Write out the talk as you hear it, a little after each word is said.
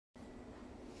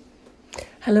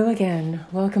Hello again,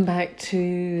 welcome back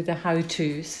to the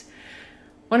how-tos.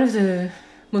 One of the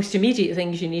most immediate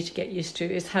things you need to get used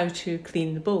to is how to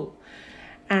clean the bowl.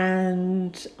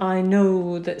 And I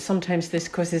know that sometimes this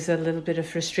causes a little bit of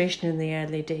frustration in the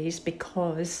early days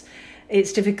because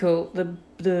it's difficult.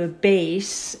 The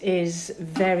base is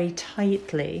very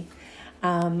tightly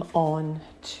on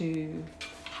to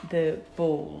the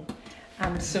bowl.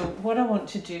 So what I want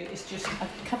to do is I've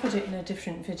covered it in a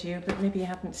different video, but maybe you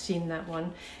haven't seen that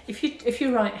one. If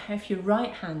you're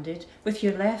right-handed, with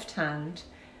your left hand,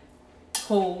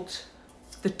 hold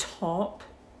the top,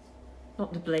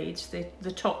 not the blades,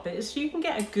 the top bit, so you can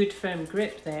get a good firm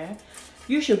grip there.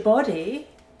 Use your body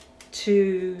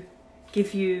to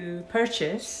give you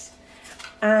purchase,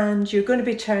 and you're going to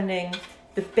be turning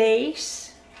the base,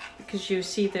 because you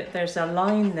see that there's a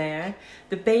line there,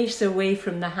 the base away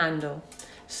from the handle.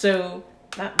 So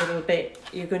that little bit,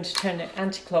 you're going to turn it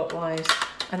anti-clockwise.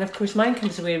 And of course mine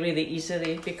comes away really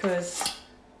easily because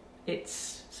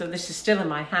so this is still in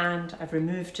my hand. I've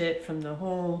removed it from the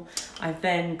hole. I've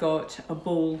then got a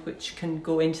bowl which can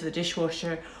go into the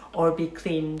dishwasher or be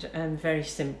cleaned very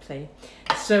simply.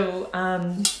 So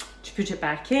to put it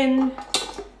back in,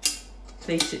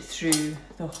 place it through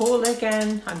the hole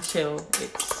again until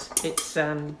it's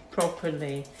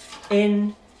properly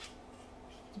in.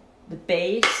 The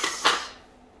base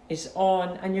is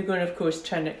on, and you're going to of course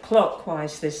turn it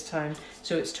clockwise this time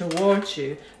so it's towards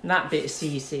you, and that bit's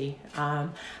easy.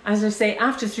 As I say,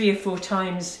 after 3 or 4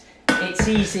 times it's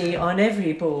easy on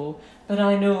every bowl, but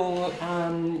I know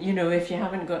you know, if you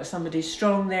haven't got somebody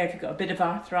strong there, if you've got a bit of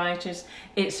arthritis,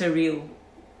 it's a real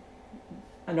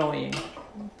annoying,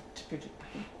 to put it,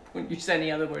 I won't use any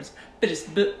other words, but it's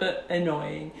but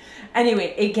annoying.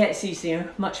 Anyway, it gets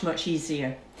easier, much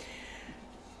easier.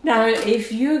 Now,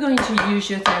 if you're going to use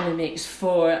your Thermomix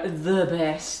for the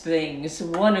best things,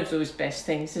 one of those best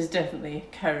things is definitely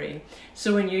curry.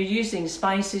 So when you're using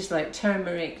spices like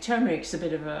turmeric's a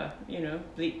bit of a, you know,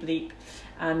 bleep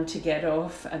to get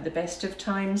off at the best of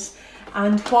times.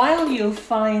 And while you'll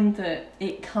find that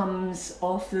it comes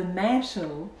off the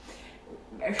metal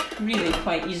really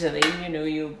quite easily, you know,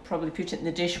 you'll probably put it in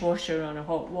the dishwasher on a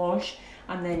hot wash,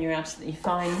 and then you're absolutely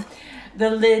fine. The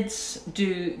lids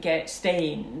do get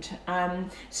stained.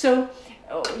 So,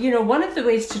 you know, one of the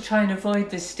ways to try and avoid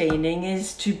the staining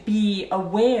is to be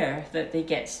aware that they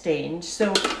get stained.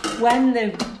 So when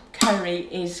the curry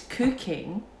is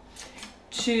cooking,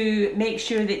 to make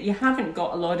sure that you haven't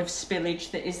got a lot of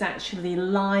spillage that is actually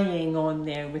lying on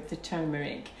there with the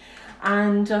turmeric.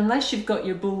 And unless you've got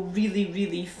your bowl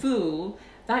really full,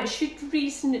 that should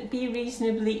be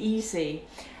reasonably easy.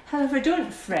 However,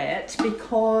 don't fret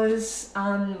because,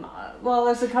 well,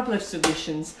 there's a couple of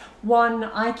solutions. One,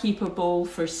 I keep a bowl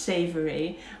for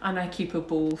savoury and I keep a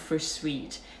bowl for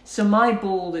sweet. So my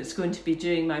bowl that's going to be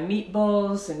doing my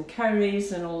meatballs and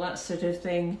curries and all that sort of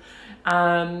thing,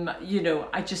 you know,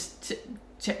 I just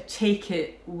take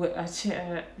it,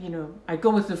 you know, I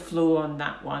go with the flow on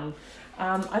that one.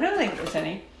 I don't think there's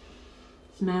any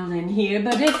smell in here,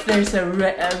 but if there's a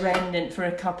remnant for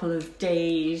a couple of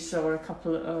days or a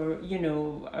couple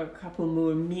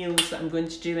more meals that I'm going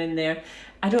to do in there,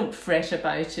 I don't fret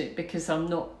about it because I'm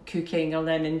not cooking a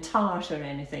lemon tart or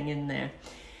anything in there.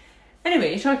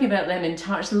 Anyway, talking about lemon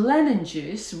tarts, lemon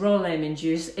juice, raw lemon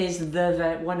juice, is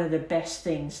one of the best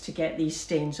things to get these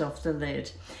stains off the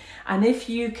lid. And if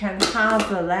you can have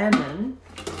the lemon,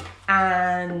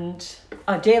 and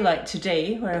a day like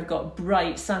today where I've got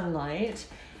bright sunlight,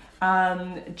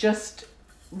 just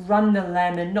run the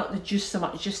lemon, not the juice so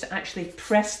much, just actually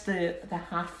press the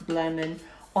half lemon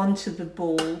onto the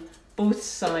bowl, both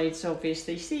sides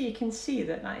obviously. See, you can see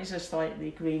that is a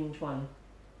slightly grained one.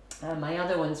 My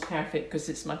other one's perfect because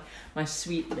it's my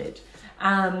sweet lid.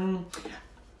 On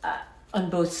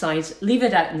both sides, leave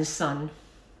it out in the sun.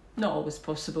 Not always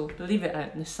possible, but leave it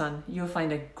out in the sun. You'll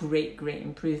find a great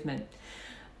improvement.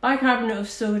 Bicarbonate of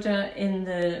soda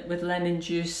with lemon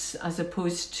juice as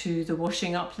opposed to the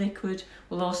washing up liquid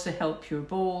will also help your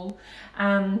bowl.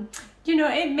 You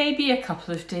know, it may be a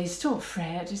couple of days, don't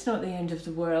fret, it's not the end of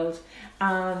the world.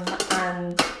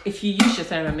 And if you use your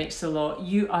Thermomix a lot,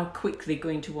 you are quickly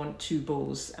going to want 2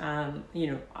 bowls.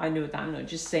 You know, I know that, I'm not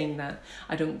just saying that.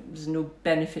 There's no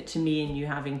benefit to me in you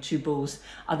having 2 bowls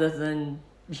other than,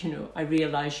 you know, I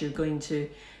realise you're going to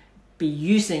be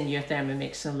using your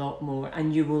Thermomix a lot more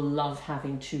and you will love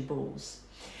having 2 bowls.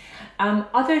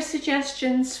 Other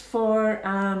suggestions for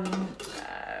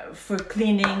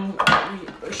cleaning,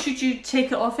 should you take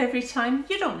it off every time?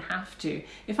 You don't have to.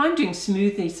 If I'm doing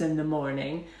smoothies in the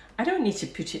morning, I don't need to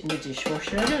put it in the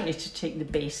dishwasher. I don't need to take the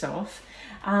base off.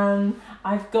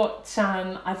 I've got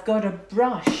a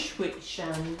brush which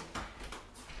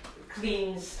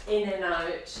cleans in and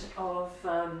out of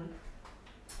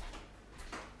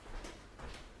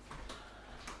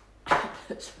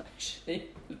it's actually,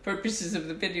 for the purposes of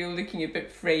the video, looking a bit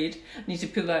frayed. I need to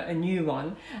pull out a new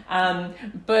one.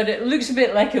 But it looks a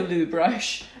bit like a loo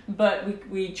brush, but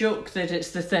we joke that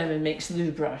it's the Thermomix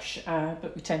loo brush,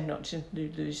 but we tend not to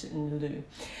lose it in the loo.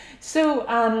 So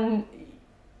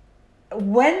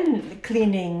when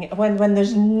cleaning, when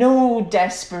there's no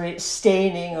desperate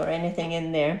staining or anything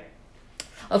in there,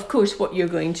 of course what you're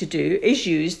going to do is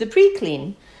use the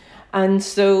pre-clean. And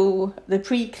so the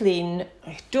pre-clean,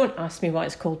 don't ask me why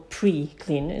it's called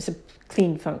pre-clean, it's a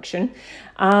clean function,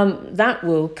 that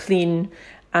will clean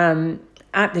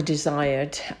at the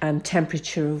desired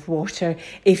temperature of water.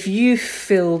 If you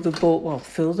fill the bowl,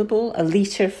 a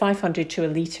litre, 500 to a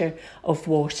litre of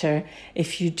water,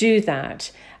 if you do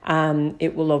that,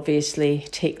 it will obviously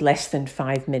take less than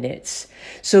 5 minutes.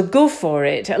 So go for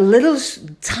it. A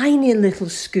tiny little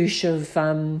scoosh of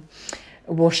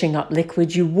washing up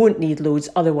liquid. You won't need loads,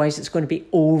 otherwise it's going to be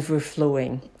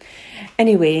overflowing.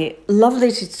 Anyway,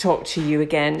 lovely to talk to you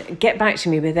again. Get back to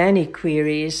me with any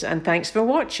queries, and thanks for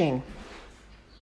watching.